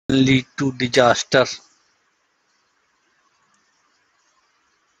lead to disaster.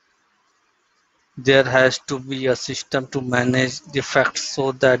 There has to be a system to manage defects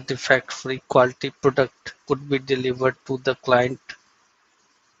so that defect-free quality product could be delivered to the client.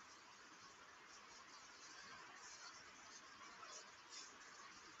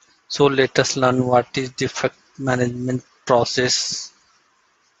 So let us learn what is defect management process.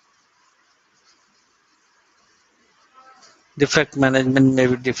 Defect management may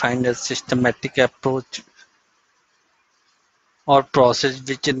be defined as systematic approach or process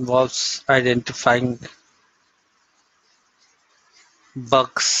which involves identifying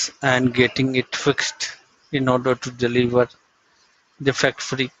bugs and getting it fixed in order to deliver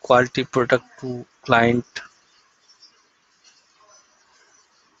defect-free quality product to client.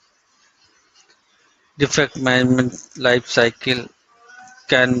 Defect management life cycle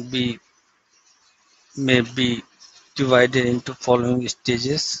can be may be divided into following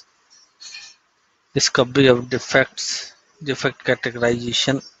stages: discovery of defects, defect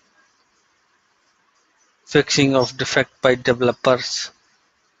categorization, fixing of defect by developers,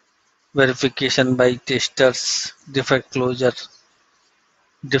 verification by testers, defect closure,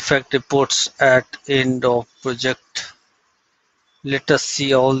 defect reports at end of project. Let us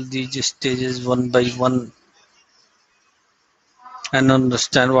see all these stages one by one and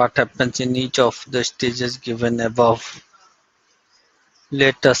understand what happens in each of the stages given above.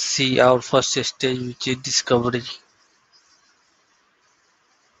 Let us see our first stage, which is discovery.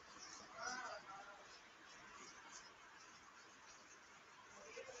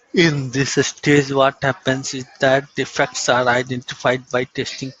 In this stage, what happens is that defects are identified by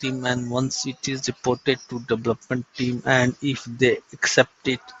testing team, and once it is reported to development team, and if they accept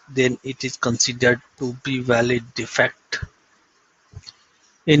it, then it is considered to be valid defect.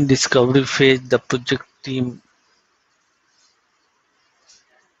 In discovery phase, the project teams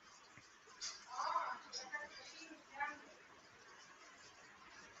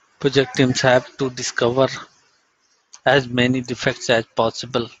have to discover as many defects as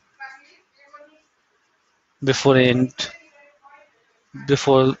possible before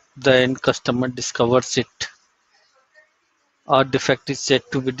before the end customer discovers it. A defect is said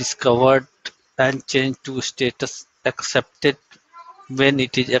to be discovered and changed to status accepted when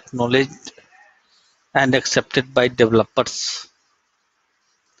it is acknowledged and accepted by developers.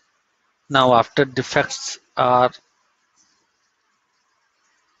 Now, after defects are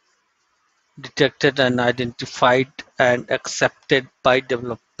detected and identified and accepted by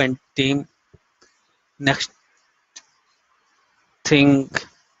development team, next thing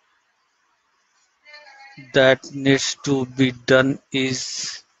that needs to be done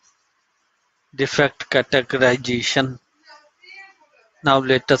is defect categorization. Now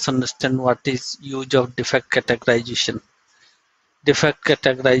let us understand what is use of defect categorization. Defect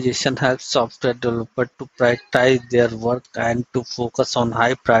categorization helps software developers to prioritize their work and to focus on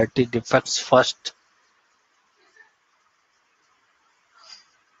high priority defects first.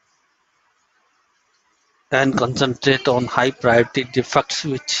 And concentrate on high priority defects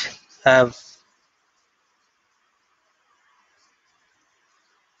which have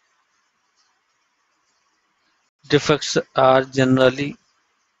defects are generally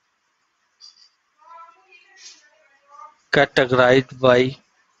categorized by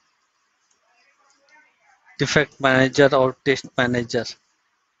defect manager or test manager.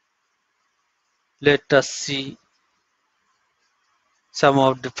 Let us see some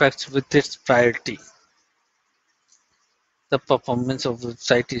of defects with its priority. The performance of the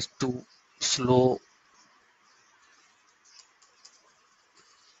website is too slow.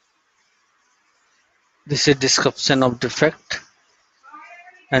 This is description of defect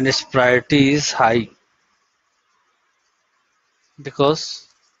and its priority is high because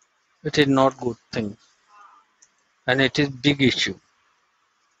it is not good thing and it is big issue.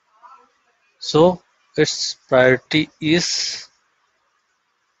 So its priority is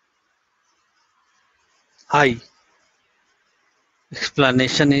high.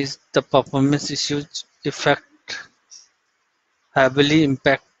 Explanation is the performance issues defect heavily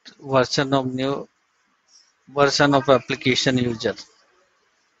impact version of application user.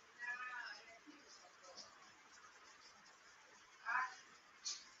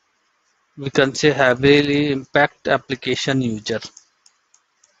 We can say heavily impact application user.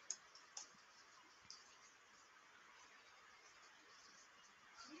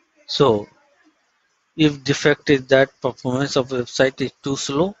 So if defect is that performance of website is too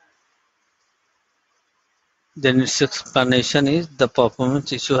slow, then its explanation is the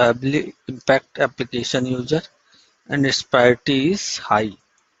performance issue heavily impact application user and its priority is high.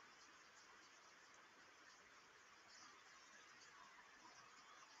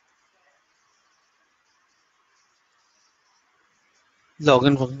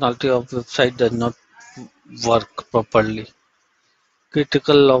 Login functionality of website does not work properly.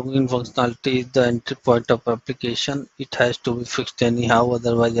 Critical login functionality is the entry point of application. It has to be fixed anyhow,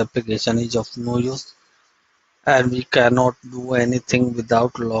 otherwise application is of no use and we cannot do anything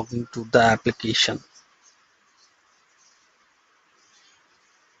without logging to the application.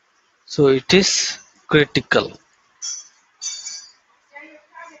 So it is critical.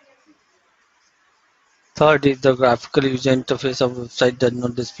 Third is the graphical user interface of website does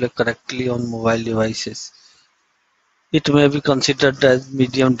not display correctly on mobile devices. It may be considered as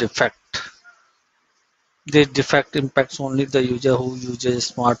medium defect. This defect impacts only the user who uses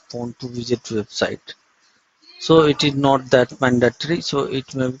a smartphone to visit website. So it is not that mandatory, so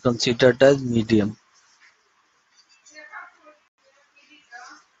it may be considered as medium.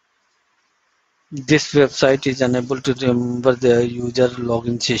 This website is unable to remember their user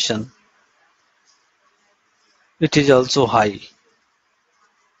login session. It is also high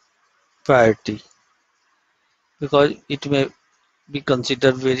priority because it may be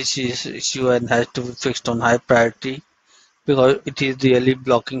considered very serious issue and has to be fixed on high priority because it is really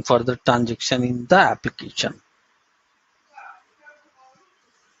blocking further transaction in the application.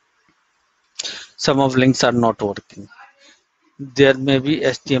 Some of links are not working. There may be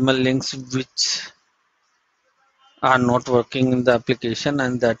HTML links which are not working in the application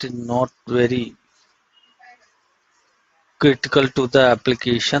and that is not very critical to the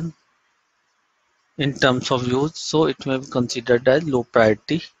application in terms of use, so it may be considered as low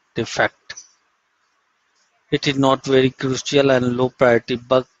priority defect. It is not very crucial and low priority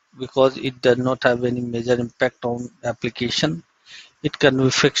bug because it does not have any major impact on application. It can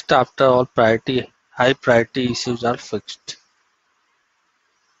be fixed after all high priority issues are fixed.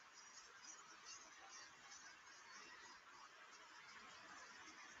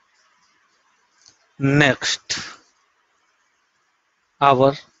 Next,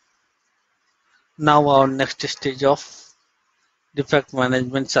 our our next stage of defect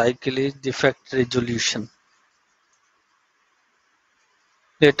management cycle is defect resolution.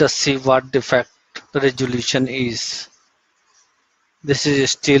 Let us see what defect resolution is. This is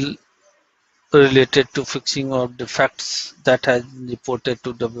still related to fixing of defects that has been reported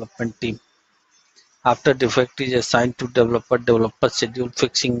to development team. After defect is assigned to developer schedule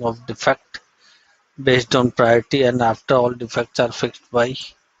fixing of defect based on priority, and after all defects are fixed by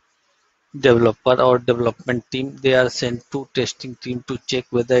developer or development team, they are sent to testing team to check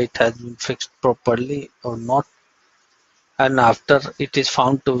whether it has been fixed properly or not, and after it is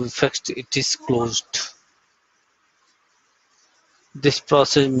found to be fixed, it is closed. This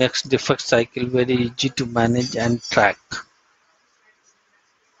process makes defect cycle very easy to manage and track.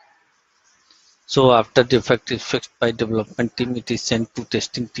 So after defect is fixed by development team, it is sent to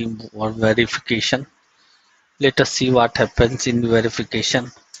testing team for verification. Let us see what happens in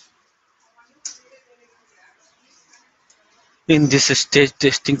verification. In this stage,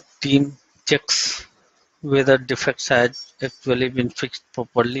 testing team checks whether defects had actually been fixed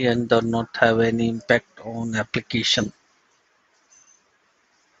properly and do not have any impact on application.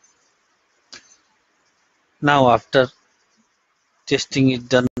 Now after testing is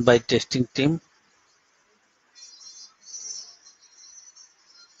done by testing team,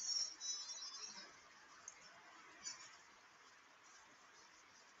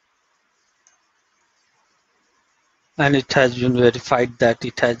 and it has been verified that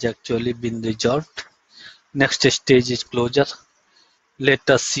it has actually been resolved. Next stage is closure. Let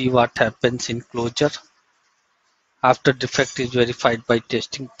us see what happens in closure. After defect is verified by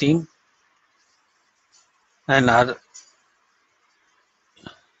testing team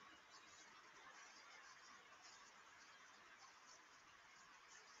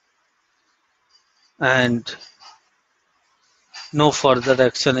and no further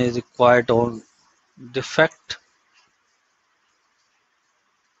action is required on defect,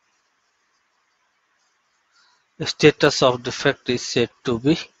 the status of defect is set to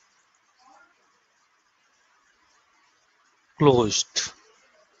be closed.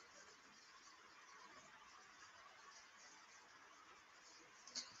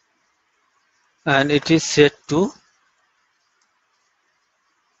 And it is set to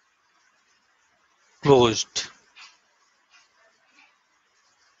closed.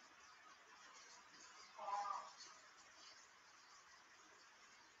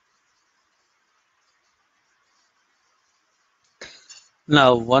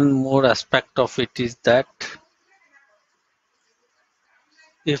 Now one more aspect of it is that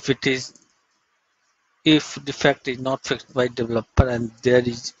if defect is not fixed by developer and there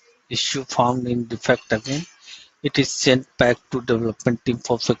is issue found in defect again, it is sent back to development team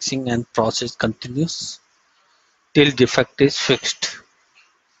for fixing and process continues till defect is fixed.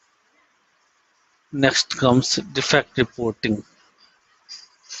 Next comes defect reporting.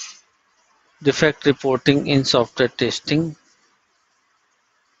 Defect reporting in software testing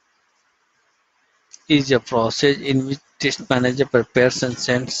is a process in which test manager prepares and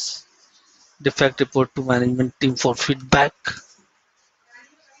sends defect report to management team for feedback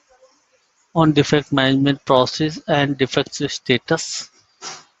on defect management process and defects status.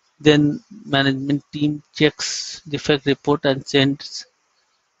 Then management team checks defect report and sends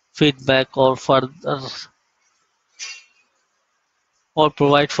feedback or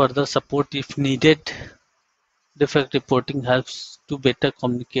provide further support if needed. Defect reporting helps to better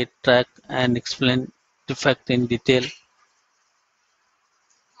communicate, track, and explain defect in detail.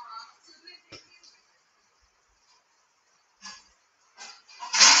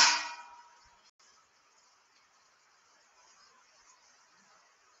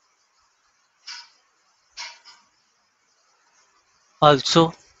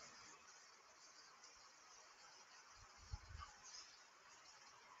 Also,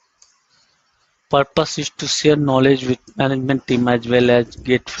 purpose is to share knowledge with management team as well as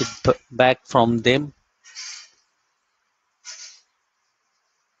get feedback from them.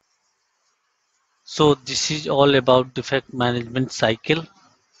 So this is all about defect management cycle.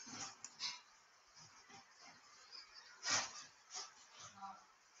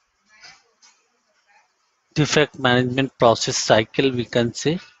 Defect management process cycle, we can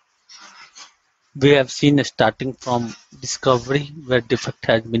say. We have seen starting from discovery where defect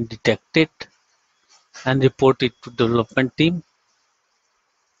has been detected and reported to development team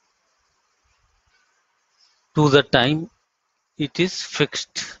to the time it is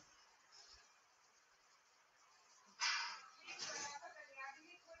fixed.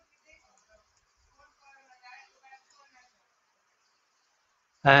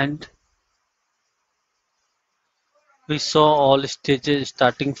 And we saw all stages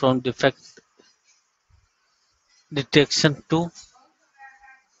starting from defect detection to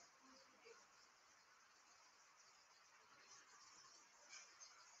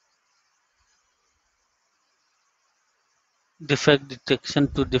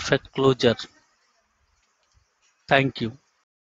defect closure. Thank you.